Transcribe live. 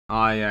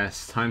Ah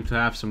yes, time to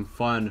have some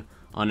fun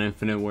on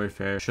Infinite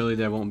Warfare. Surely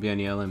there won't be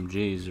any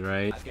LMGs,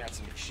 right? I've got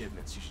some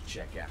shipments you should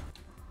check out.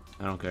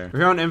 I don't care. We're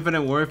here on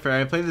Infinite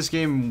Warfare. I play this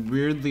game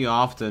weirdly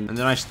often, and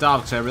then I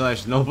stopped because I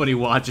realized nobody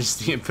watches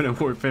the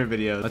Infinite Warfare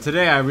videos. But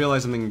today I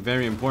realized something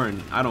very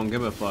important. I don't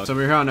give a fuck. So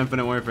we're here on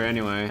Infinite Warfare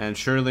anyway, and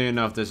surely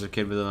enough, there's a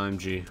kid with an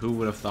LMG. Who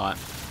would have thought?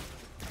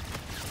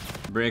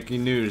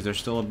 Breaking news, there's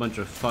still a bunch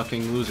of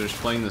fucking losers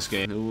playing this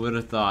game. Who would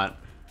have thought?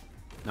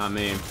 Not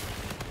me.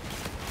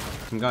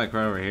 Some guy like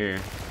right over here.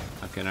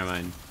 Okay, never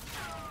mind.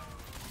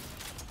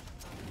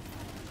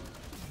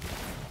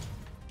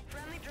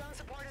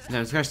 Now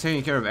this guy's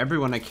taking care of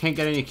everyone. I can't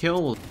get any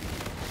kills.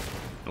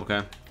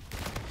 Okay.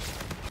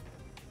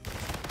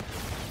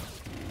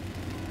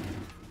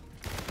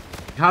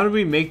 How do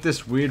we make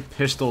this weird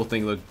pistol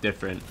thing look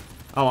different?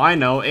 Oh, I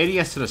know.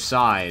 ADS to the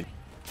side.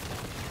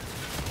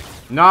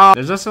 No,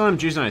 there's less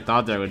LMGs than I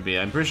thought there would be.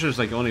 I'm pretty sure there's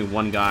like only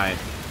one guy.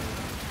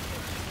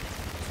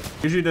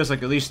 Usually there's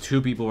like at least two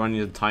people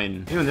running the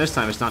Titan. Even this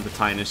time it's not the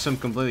Titan. It's some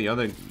completely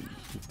other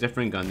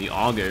different gun, the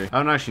𝙎𝙬𝘽𝙎𝘽. I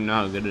don't actually know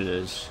how good it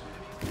is.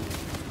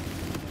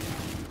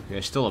 Okay,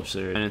 still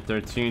absurd. And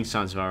 13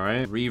 sounds about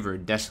right. Reaver,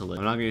 Desolate.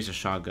 I'm not gonna use a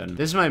shotgun.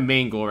 This is my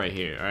main goal right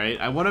here,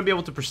 alright? I want to be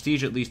able to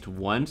prestige at least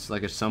once,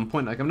 like at some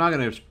point. Like, I'm not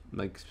gonna,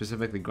 like,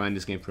 specifically grind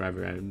this game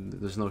forever.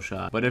 There's no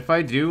shot. But if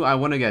I do, I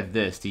want to get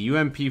this. The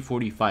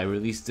UMP-45, or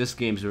at least this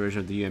game's version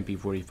of the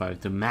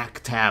UMP-45. The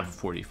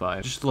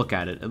𝙎𝙬𝙅𝙊𝙔-45. Just look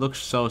at it. It looks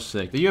so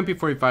sick. The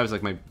UMP-45 is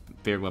like my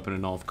favorite weapon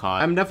in all of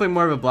COD. I'm definitely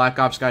more of a Black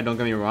Ops guy, don't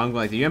get me wrong. But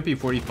like the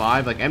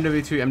UMP-45, like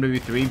MW2,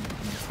 MW3,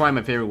 probably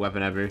my favorite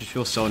weapon ever. It just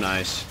feels so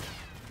nice.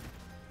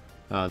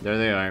 Oh, there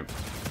they are.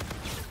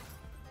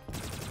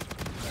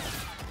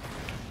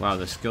 Wow,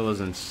 the skill is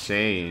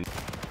insane.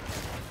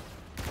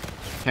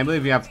 Can't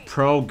believe we have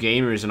pro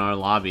gamers in our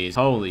lobbies.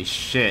 Holy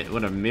shit,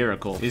 what a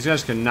miracle. These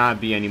guys could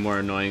not be any more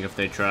annoying if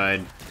they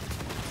tried.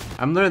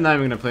 I'm literally not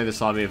even gonna play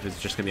this lobby if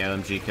it's just gonna be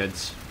LMG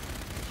kids.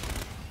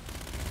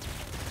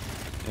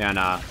 Yeah,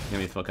 nah. Get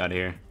me the fuck out of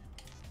here.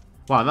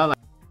 Wow, that like...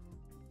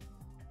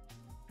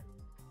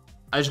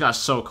 I just got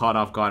so caught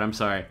off guard, I'm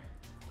sorry.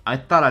 I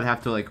thought I'd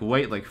have to like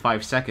wait like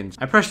 5 seconds.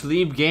 I pressed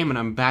leave game and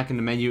I'm back in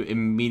the menu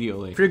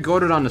immediately. If you're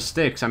goated on the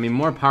sticks, I mean,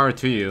 more power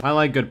to you. I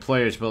like good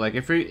players, but like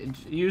if you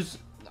use...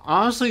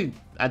 Honestly,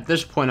 at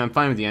this point, I'm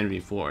fine with the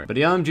NV4. But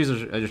the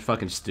LMGs are just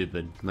fucking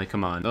stupid. Like,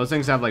 come on. Those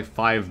things have like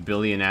 5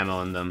 billion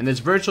ammo in them. And there's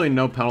virtually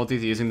no penalty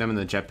to using them in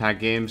the jetpack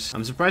games.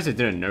 I'm surprised they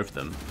didn't nerf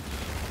them.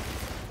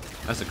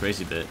 That's the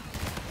crazy bit.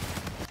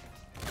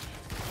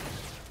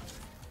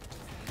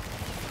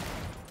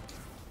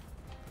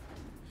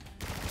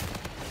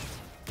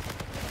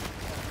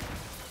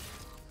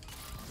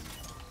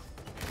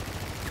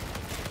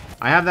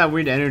 I have that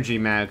weird energy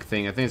mag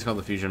thing. I think it's called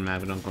the fusion mag,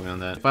 but don't quote me on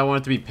that. If I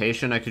wanted to be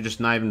patient, I could just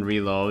not even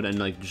reload and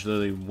like just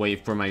literally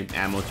wait for my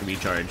ammo to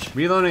recharge.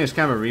 Reloading is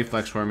kind of a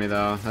reflex for me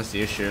though. That's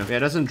the issue. Yeah, it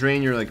doesn't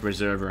drain your like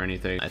reserve or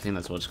anything. I think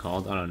that's what it's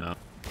called. I don't know.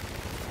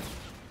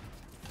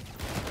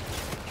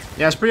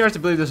 Yeah, it's pretty hard to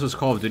believe this was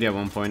Call of Duty at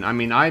one point. I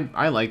mean,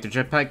 I like the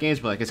jetpack games,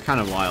 but like it's kind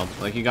of wild.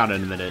 Like you gotta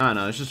admit it. I don't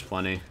know, it's just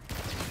funny.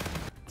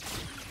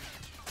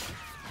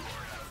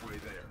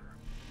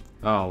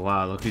 Oh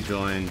wow, look who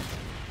joined.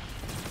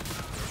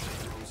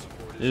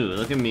 Ooh,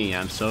 look at me.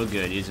 I'm so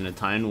good using a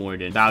Titan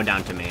Warden. Bow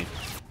down to me.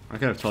 I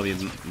could have totally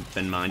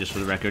been mine, just for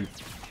the record.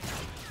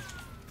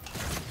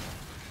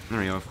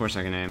 There we go. Of course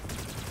I can aim.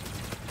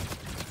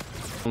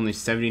 Only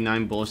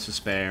 79 bullets to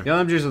spare. The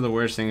LMGs are the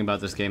worst thing about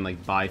this game,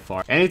 like, by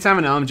far. Anytime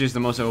an LMG is the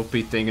most OP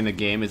thing in the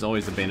game, it's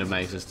always the bane of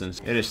my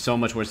existence. It is so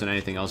much worse than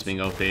anything else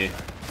being OP.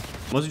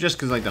 Mostly just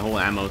because, like, the whole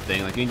ammo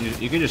thing. Like, you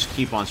can just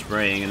keep on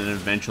spraying, and then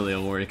eventually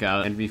it'll work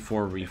out.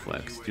 NV4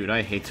 reflex. Dude,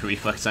 I hate the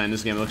reflex sign in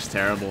this game. It looks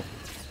terrible.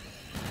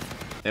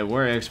 It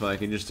works, but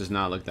like it just does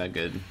not look that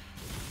good.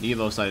 The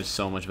Evo side is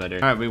so much better.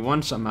 Alright, we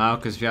won somehow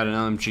because we had an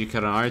LMG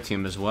kid on our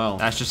team as well.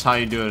 That's just how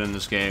you do it in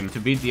this game.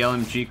 To beat the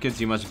LMG kids,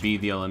 you must be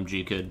the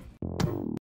LMG kid.